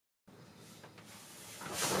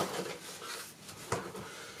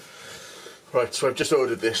Right, so I've just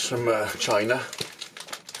ordered this from China. I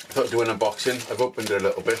thought I'd do an unboxing. I've opened it a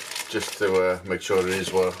little bit just to make sure it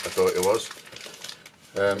is what I thought it was.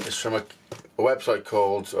 It's from a website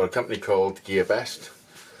called, or a company called Gearbeast.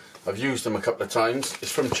 I've used them a couple of times.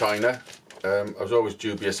 It's from China. I was always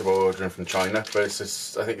dubious about ordering from China, but I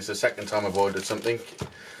think it's the second time I've ordered something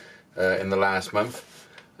in the last month.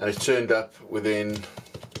 And it's turned up within, I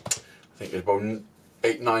think it's about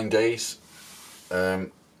 8-9 days.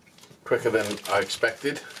 Quicker than I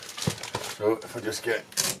expected. So if I just get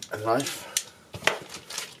a knife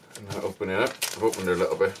and I open it up, I've opened it a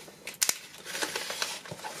little bit.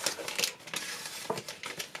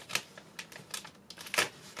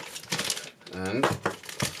 And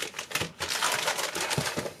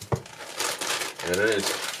there it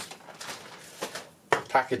is.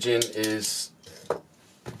 Packaging is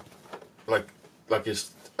like I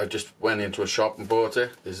just went into a shop and bought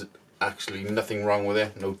it. There's actually nothing wrong with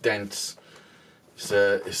it, no dents.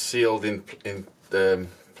 It's sealed in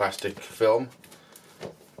plastic film.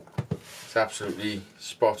 It's absolutely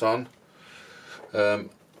spot on. And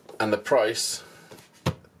the price,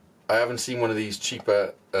 I haven't seen one of these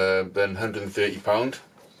cheaper than £130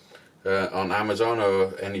 on Amazon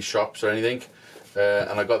or any shops or anything.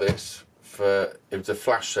 And I got this for, it was a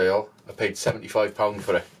flash sale. I paid £75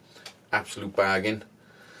 for it. Absolute bargain.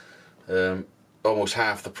 Almost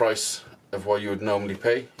half the price of what you would normally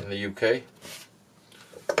pay in the UK.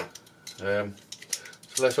 So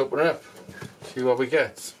let's open it up, see what we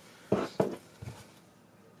get.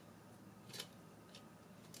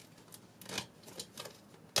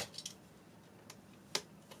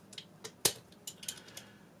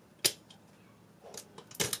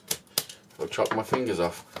 I'll chop my fingers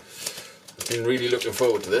off. I've been really looking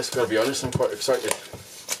forward to this, gotta be honest, I'm quite excited.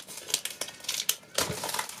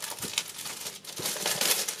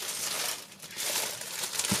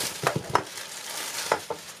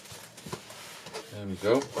 There we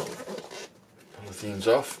go. Pull the themes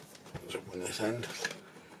off. Let's open this end.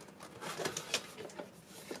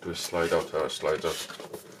 Do a slide out, how it slides out.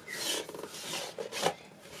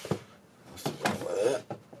 That's the one there.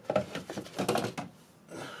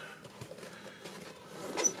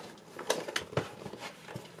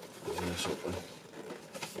 Open this open.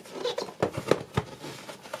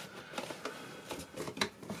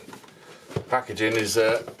 Packaging is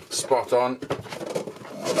spot on.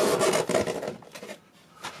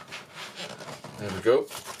 There we go.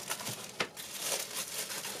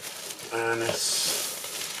 And it's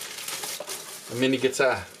a mini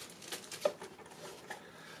guitar.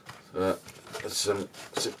 So let's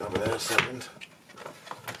sit over there a second.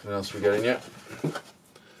 What else we got in yet?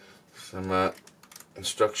 Some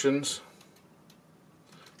instructions.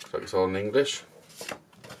 Looks like it's all in English.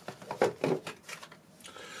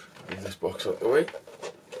 Leave this box out the way.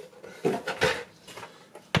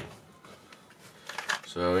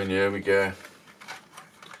 So in here we get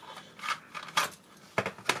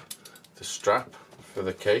the strap for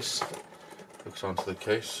the case, hooks onto the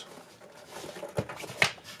case,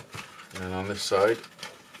 and then on this side,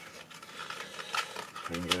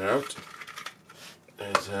 bring it out,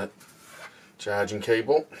 there's a charging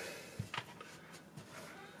cable.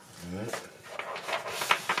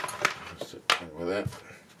 With it.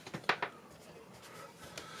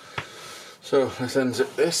 So let's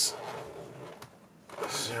unzip this.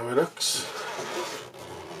 See how it looks.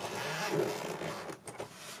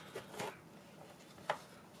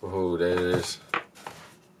 Oh, there it is.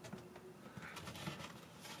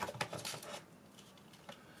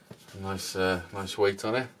 Nice weight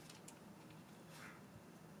on it.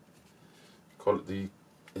 Quality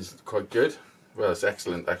is quite good. Well, it's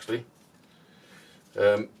excellent actually.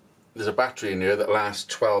 There's a battery in here that lasts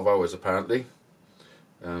 12 hours apparently.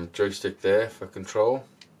 Joystick there for control.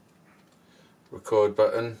 Record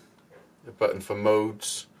button, a button for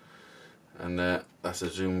modes, and that's a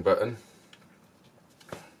zoom button.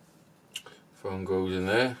 Phone goes in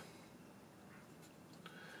there.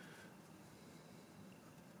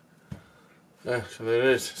 Yeah, so there it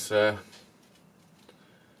is.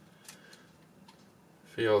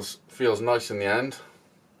 It's, feels nice in the hand.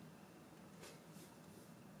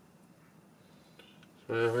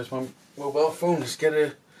 So where's my mobile phone? Let's get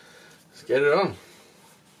it on.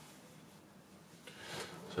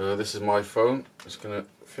 So this is my phone. It's gonna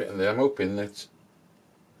fit in there. I'm hoping that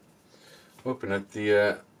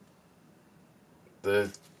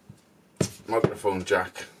the microphone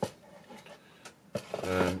jack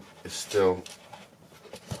is still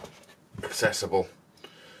accessible.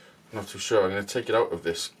 I'm not too sure. I'm going to take it out of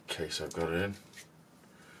this case I've got it in.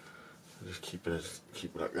 Just keep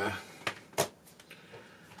it like that.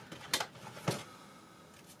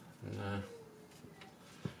 And,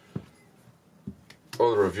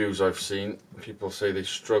 all the reviews I've seen, people say they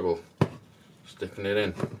struggle sticking it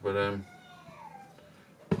in, but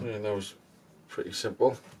yeah, that was pretty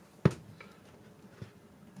simple.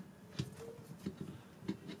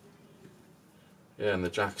 Yeah, and the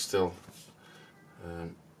jack's still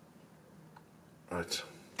right.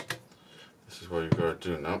 This is what you've got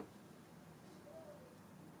to do now.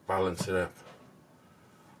 Balance it up.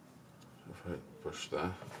 If I push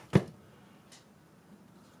there.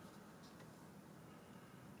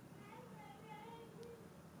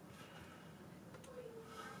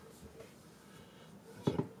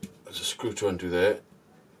 There's a screw to undo there,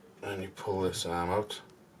 and you pull this arm out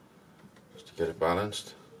just to get it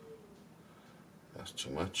balanced. That's too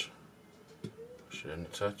much. Push it in a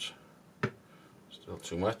touch. Still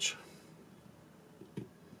too much. A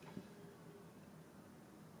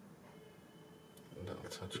little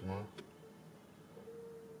touch more.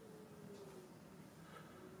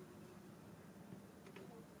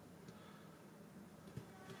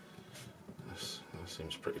 That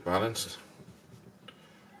seems pretty balanced.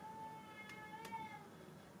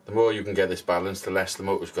 The more you can get this balanced, the less the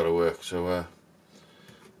motor's got to work. So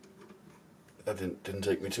that didn't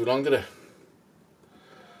take me too long, did it?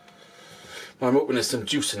 I'm hoping there's some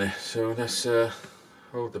juice in it, so let's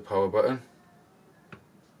hold the power button.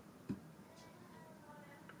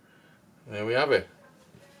 There we have it.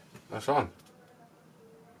 That's on.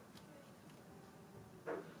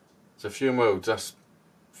 There's a few modes. That's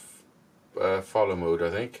follow mode, I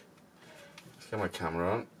think. Let's get my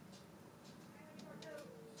camera on.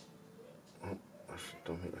 Oh, I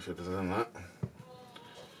don't think I should have done that.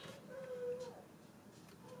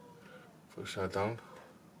 Push that down.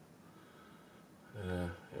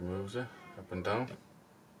 It moves it up and down.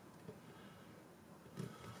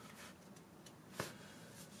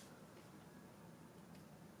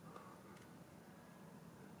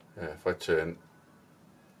 Yeah, if I turn,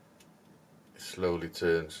 it slowly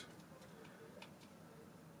turns.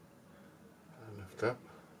 And lift up.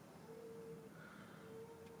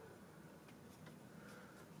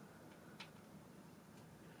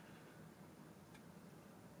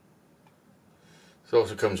 It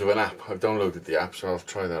also comes with an app. I've downloaded the app, so I'll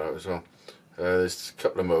try that out as well. There's a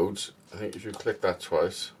couple of modes. I think if you click that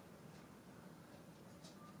twice,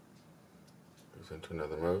 it goes into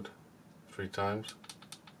another mode. 3 times.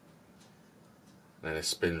 And then it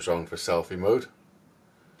spins round for selfie mode.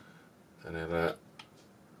 And it'll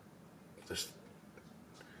just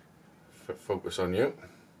focus on you.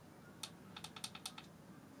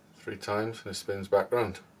 3 times and it spins back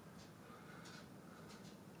round.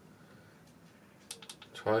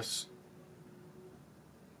 Twice.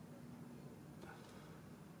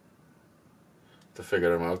 To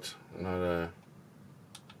figure them out. Not,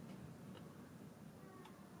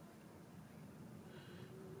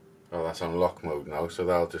 oh, that's on lock mode now, so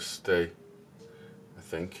that'll just stay, I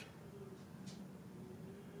think.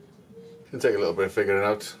 Can take a little bit of figuring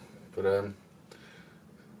out, but I'm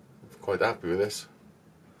quite happy with this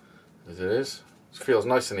as it is. It feels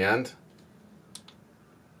nice in the hand.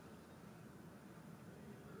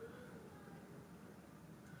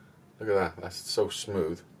 Look at that, that's so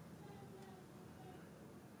smooth.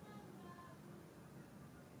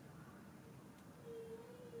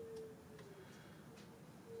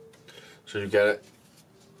 So you get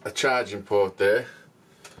a charging port there,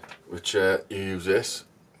 which you use this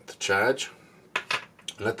to charge.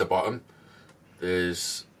 And at the bottom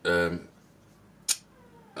there's I'm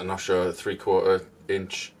not sure, a 3/4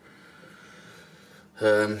 inch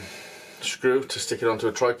screw to stick it onto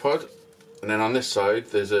a tripod. And then on this side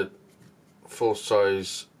there's a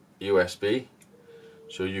full-size USB,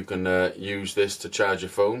 so you can use this to charge your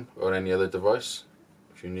phone or any other device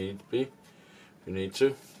if you need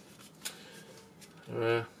to.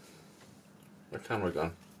 My camera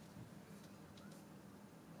gone.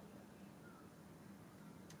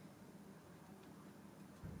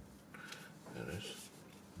 There it is.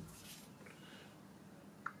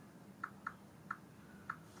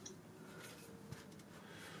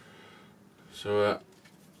 So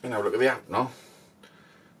you know, look at the app now.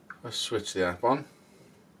 Let's switch the app on.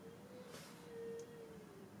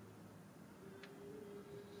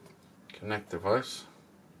 Connect device.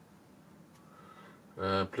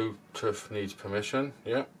 Bluetooth needs permission.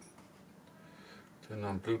 Yep. Turn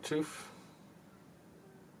on Bluetooth.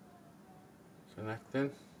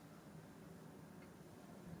 Connecting.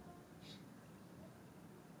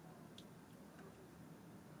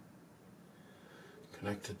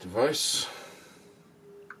 Connected device.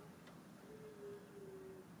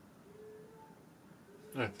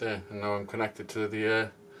 Right there, and now I'm connected to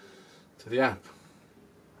the app.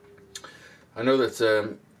 I know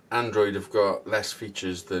that Android have got less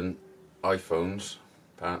features than iPhones,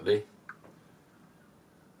 apparently.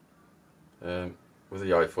 With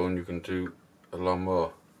the iPhone you can do a lot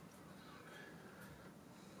more.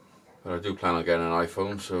 But I do plan on getting an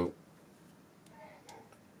iPhone, so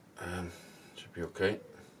should be okay.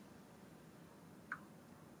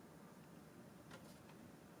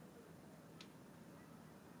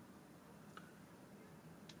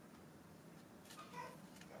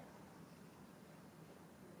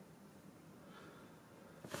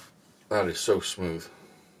 That is so smooth.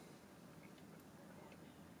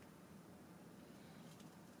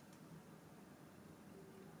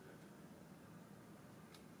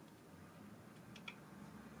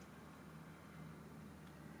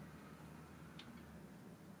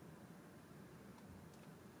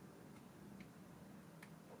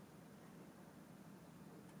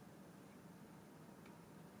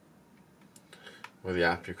 With the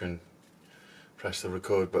app you can press the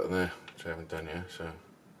record button there, which I haven't done yet, so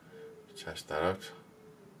test that out.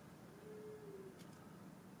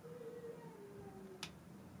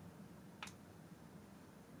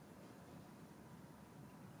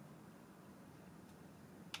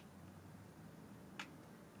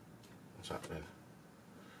 What's happening?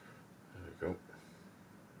 There we go.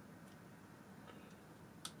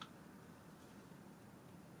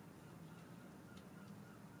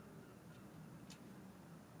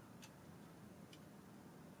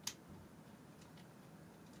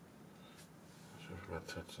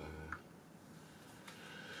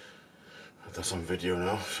 That's on video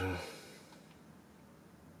now, so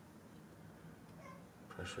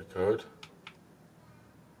press record.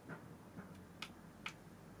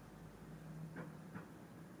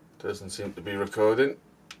 Doesn't seem to be recording.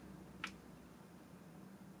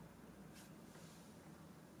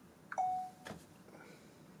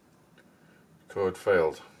 Record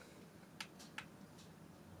failed.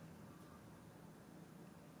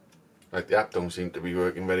 Like the app don't seem to be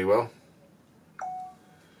working very well.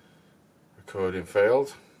 Recording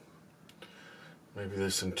failed. Maybe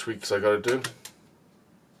there's some tweaks I gotta do.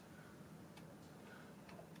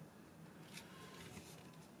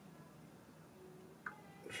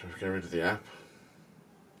 So get rid of the app.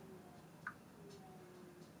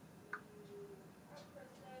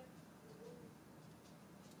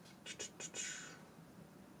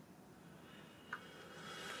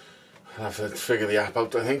 I'll have to figure the app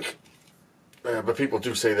out, I think. But people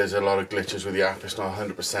do say there's a lot of glitches with the app. It's not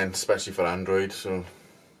 100%, especially for Android, so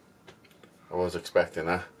I was expecting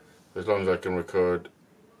that. But as long as I can record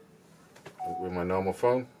with my normal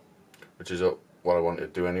phone, which is what I wanted to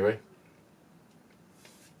do anyway,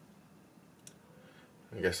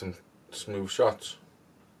 and get some smooth shots,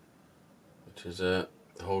 which is the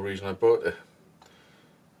whole reason I bought it.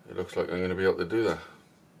 It looks like I'm going to be able to do that.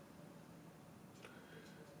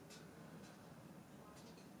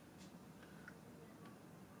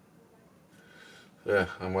 Yeah,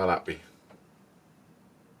 I'm well happy.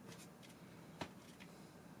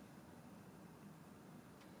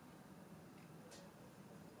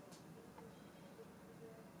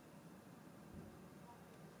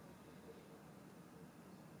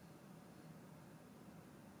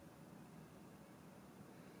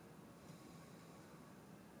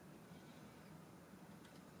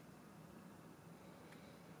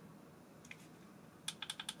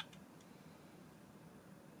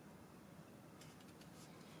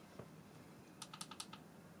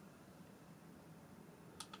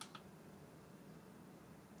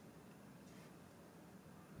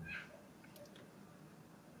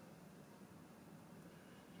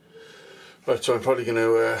 Right, so I'm probably going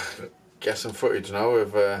to get some footage now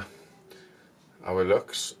of how it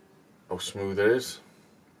looks, how smooth it is,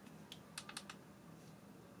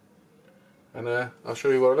 and I'll show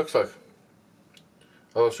you what it looks like.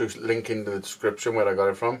 I'll also link in the description where I got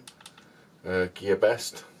it from,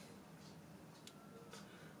 Gearbeast,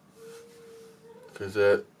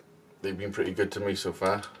 because they've been pretty good to me so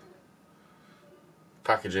far.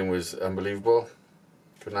 Packaging was unbelievable,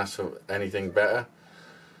 couldn't ask for anything better.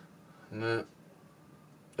 And,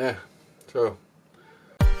 yeah, so